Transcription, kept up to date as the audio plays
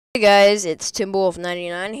Hey guys, it's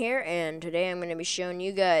TimberWolf99 here, and today I'm going to be showing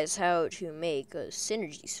you guys how to make a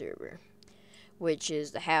Synergy server, which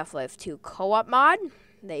is the Half-Life 2 co-op mod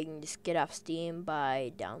that you can just get off Steam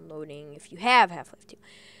by downloading if you have Half-Life 2.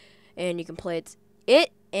 And you can play it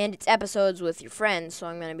and its episodes with your friends, so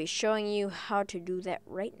I'm going to be showing you how to do that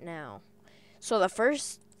right now. So the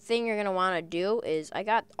first thing you're going to want to do is, I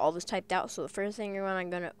got all this typed out, so the first thing you're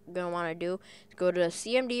going to want to do is go to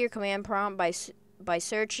CMD or command prompt by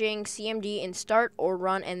searching CMD and start or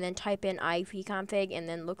run, and then type in ipconfig, and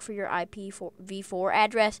then look for your IPv4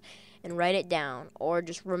 address and write it down, or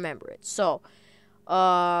just remember it. So,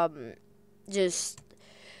 just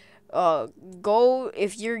go,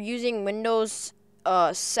 if you're using Windows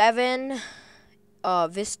 7,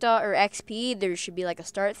 Vista, or XP, there should be like a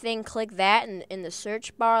start thing. Click that in the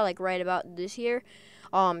search bar, like right about this here.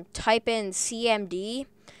 Type in CMD.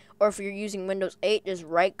 Or if you're using Windows 8, just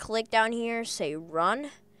right-click down here, say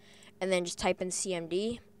Run, and then just type in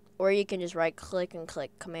CMD. Or you can just right-click and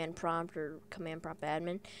click Command Prompt or Command Prompt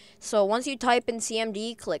Admin. So once you type in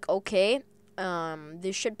CMD, click OK.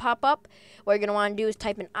 This should pop up. What you're going to want to do is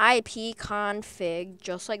type in ipconfig,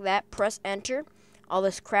 just like that. Press Enter. All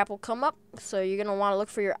this crap will come up. So you're going to want to look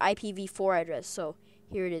for your IPv4 address. So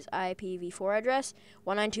here it is, IPv4 address,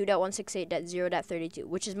 192.168.0.32,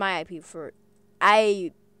 which is my IPv4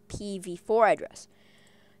 address.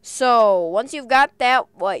 So once you've got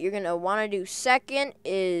that, what you're gonna want to do second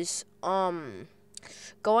is go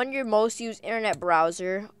on your most used internet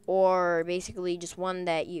browser, or basically just one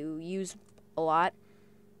that you use a lot,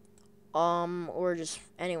 or just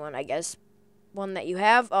anyone, I guess, one that you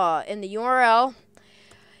have. In the URL,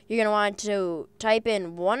 you're gonna want to type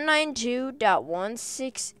in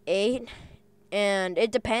 192.168, and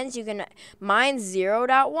it depends. You can, mine's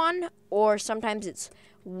 0.1, or sometimes it's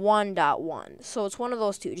 1.1. So it's one of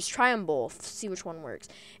those two. Just try them both. See which one works.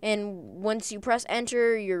 And once you press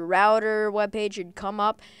enter, your router webpage should come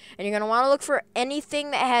up. And you're going to want to look for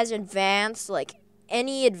anything that has advanced, like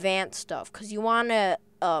any advanced stuff. Because you want to,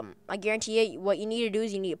 I guarantee you, what you need to do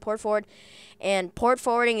is you need a port forward. And port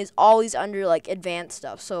forwarding is always under, like, advanced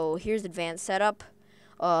stuff. So here's advanced setup.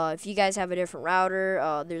 If you guys have a different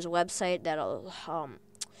router, there's a website that'll,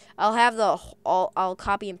 I'll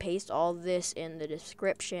copy and paste all this in the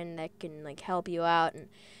description that can, like, help you out, and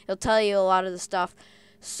it'll tell you a lot of the stuff.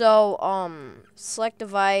 So, select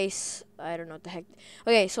device, I don't know what the heck.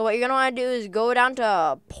 Okay, so what you're gonna want to do is go down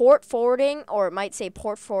to port forwarding, or it might say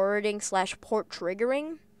port forwarding / port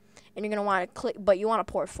triggering, and you're gonna want to click, but you want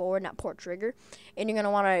to port forward, not port trigger, and you're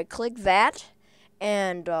gonna want to click that.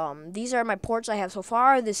 And these are my ports I have so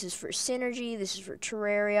far. This is for Synergy, this is for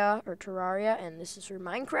Terraria, and this is for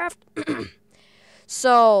Minecraft.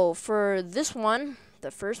 So for this one,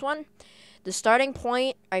 the first one, the starting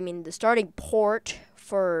port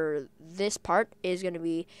for this part is going to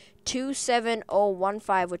be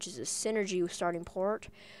 27015, which is a Synergy starting port.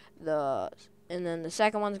 And then the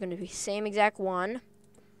second one is going to be same exact one.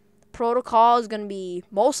 Protocol is going to be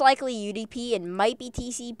most likely UDP. It might be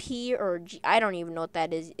TCP, or I don't even know what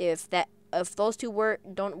that is. If those two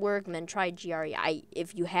don't work, then try GRE,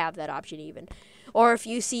 if you have that option even. Or if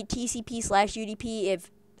you see TCP / UDP,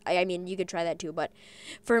 I mean, you could try that too. But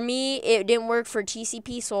for me, it didn't work for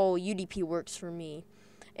TCP, so UDP works for me.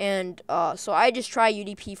 And so I just try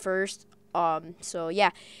UDP first. So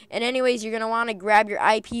yeah. And anyways, you're going to want to grab your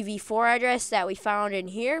IPv4 address that we found in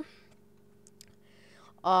here.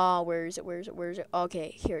 Where is it?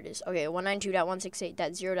 Okay, here it is. Okay,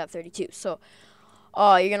 192.168.0.32. So,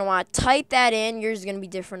 you're going to want to type that in. Yours is going to be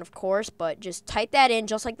different, of course, but just type that in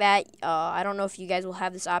just like that. I don't know if you guys will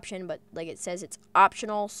have this option, but like it says, it's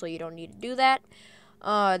optional, so you don't need to do that.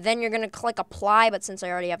 Then you're going to click apply, but since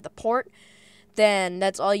I already have the port, then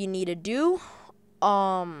that's all you need to do.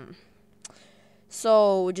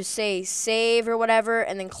 So just say save or whatever,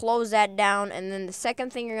 and then close that down. And then the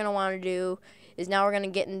second thing you're going to want to do is, now we're going to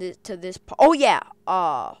get into this. Oh, yeah.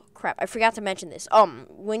 Crap. I forgot to mention this.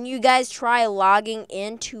 When you guys try logging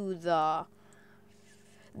into the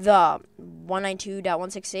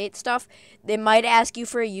 192.168 stuff, they might ask you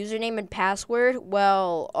for a username and password.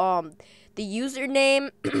 Well, the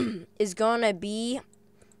username is going to be,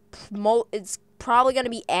 it's probably going to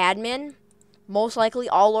be admin. Most likely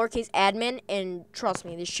all lowercase admin, and trust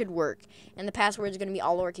me, this should work. And the password is going to be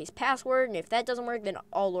all lowercase password, and if that doesn't work, then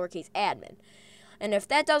all lowercase admin. And if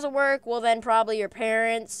that doesn't work, well, then probably your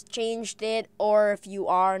parents changed it, or if you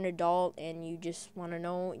are an adult and you just want to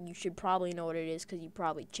know, you should probably know what it is, because you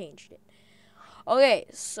probably changed it. Okay,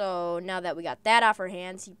 so now that we got that off our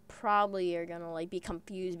hands, you probably are going to, like, be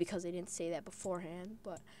confused because they didn't say that beforehand,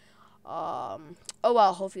 but Oh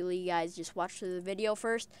well, hopefully you guys just watch through the video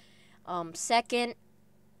first. Second,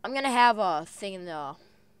 I'm gonna have a thing in the.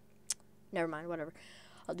 Never mind, whatever.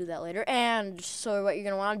 I'll do that later. And so what you're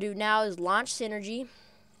gonna want to do now is launch Synergy.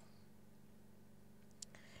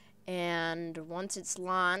 And once it's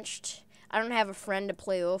launched, I don't have a friend to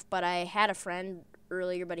play with, but I had a friend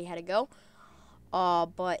earlier, but he had to go.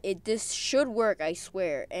 But this should work, I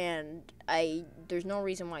swear. And there's no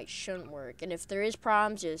reason why it shouldn't work. And if there is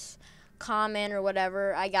problems, just comment or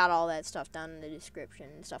whatever. I got all that stuff down in the description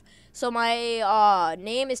and stuff. So my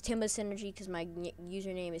name is Timba Synergy because my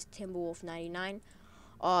username is TimbaWolf99.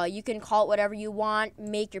 You can call it whatever you want.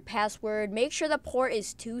 Make your password. Make sure the port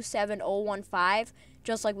is 27015,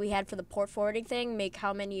 just like we had for the port forwarding thing. Make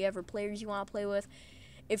how many ever players you want to play with.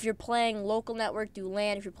 If you're playing local network, do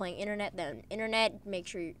LAN. If you're playing internet, then internet. Make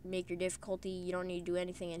sure you make your difficulty. You don't need to do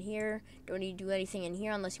anything in here. Don't need to do anything in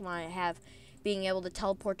here unless you want to have being able to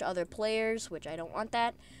teleport to other players, which I don't want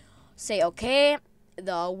that. Say okay.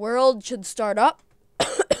 The world should start up.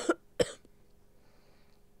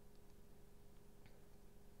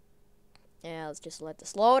 Yeah, let's just let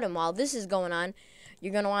this load. And while this is going on,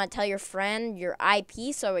 you're going to want to tell your friend your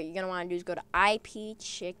IP. So what you're going to want to do is go to IP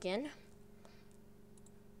chicken.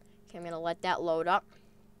 Okay, I'm going to let that load up.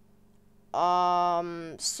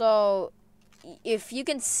 So if you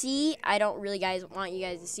can see, I don't really want you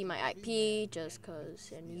guys to see my IP just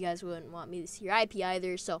because, and you guys wouldn't want me to see your IP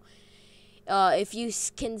either. So if you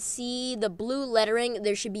can see the blue lettering,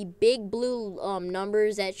 there should be big blue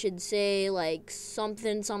numbers that should say like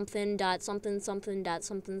something something dot something something dot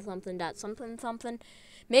something something dot something something.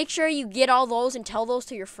 Make sure you get all those and tell those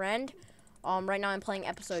to your friend. Right now I'm playing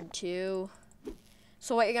episode 2.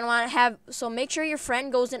 So what you're gonna want to have, so make sure your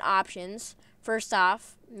friend goes in options. First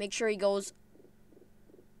off, make sure he goes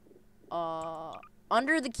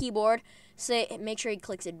under the keyboard. Make sure he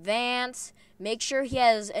clicks advance. Make sure he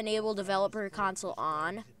has enabled developer console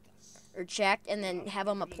on or checked, and then have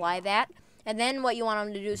him apply that. And then what you want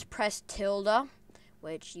him to do is press tilde,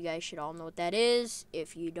 which you guys should all know what that is.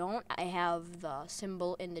 If you don't, I have the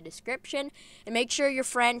symbol in the description. And make sure your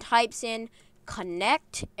friend types in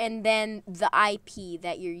connect and then the IP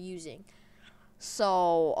that you're using.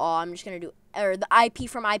 So I'm just gonna do the IP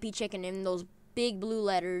from IP chicken in those big blue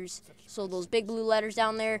letters. So those big blue letters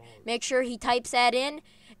down there, make sure he types that in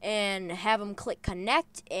and have him click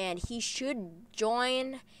connect, and he should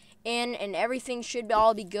join in and everything should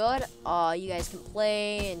all be good. You guys can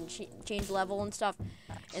play and change level and stuff.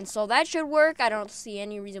 And so that should work. I don't see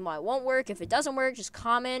any reason why it won't work. If it doesn't work, just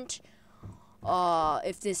comment.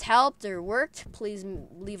 If this helped or worked, please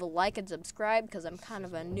leave a like and subscribe because I'm kind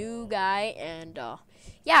of a new guy. And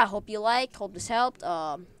yeah, hope you liked. Hope this helped.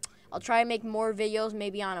 I'll try and make more videos,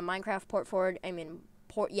 maybe on a Minecraft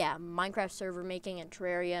Minecraft server making and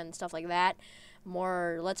Terraria and stuff like that.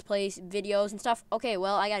 More Let's Play videos and stuff. Okay,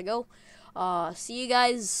 well, I gotta go. See you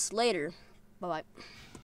guys later. Bye-bye.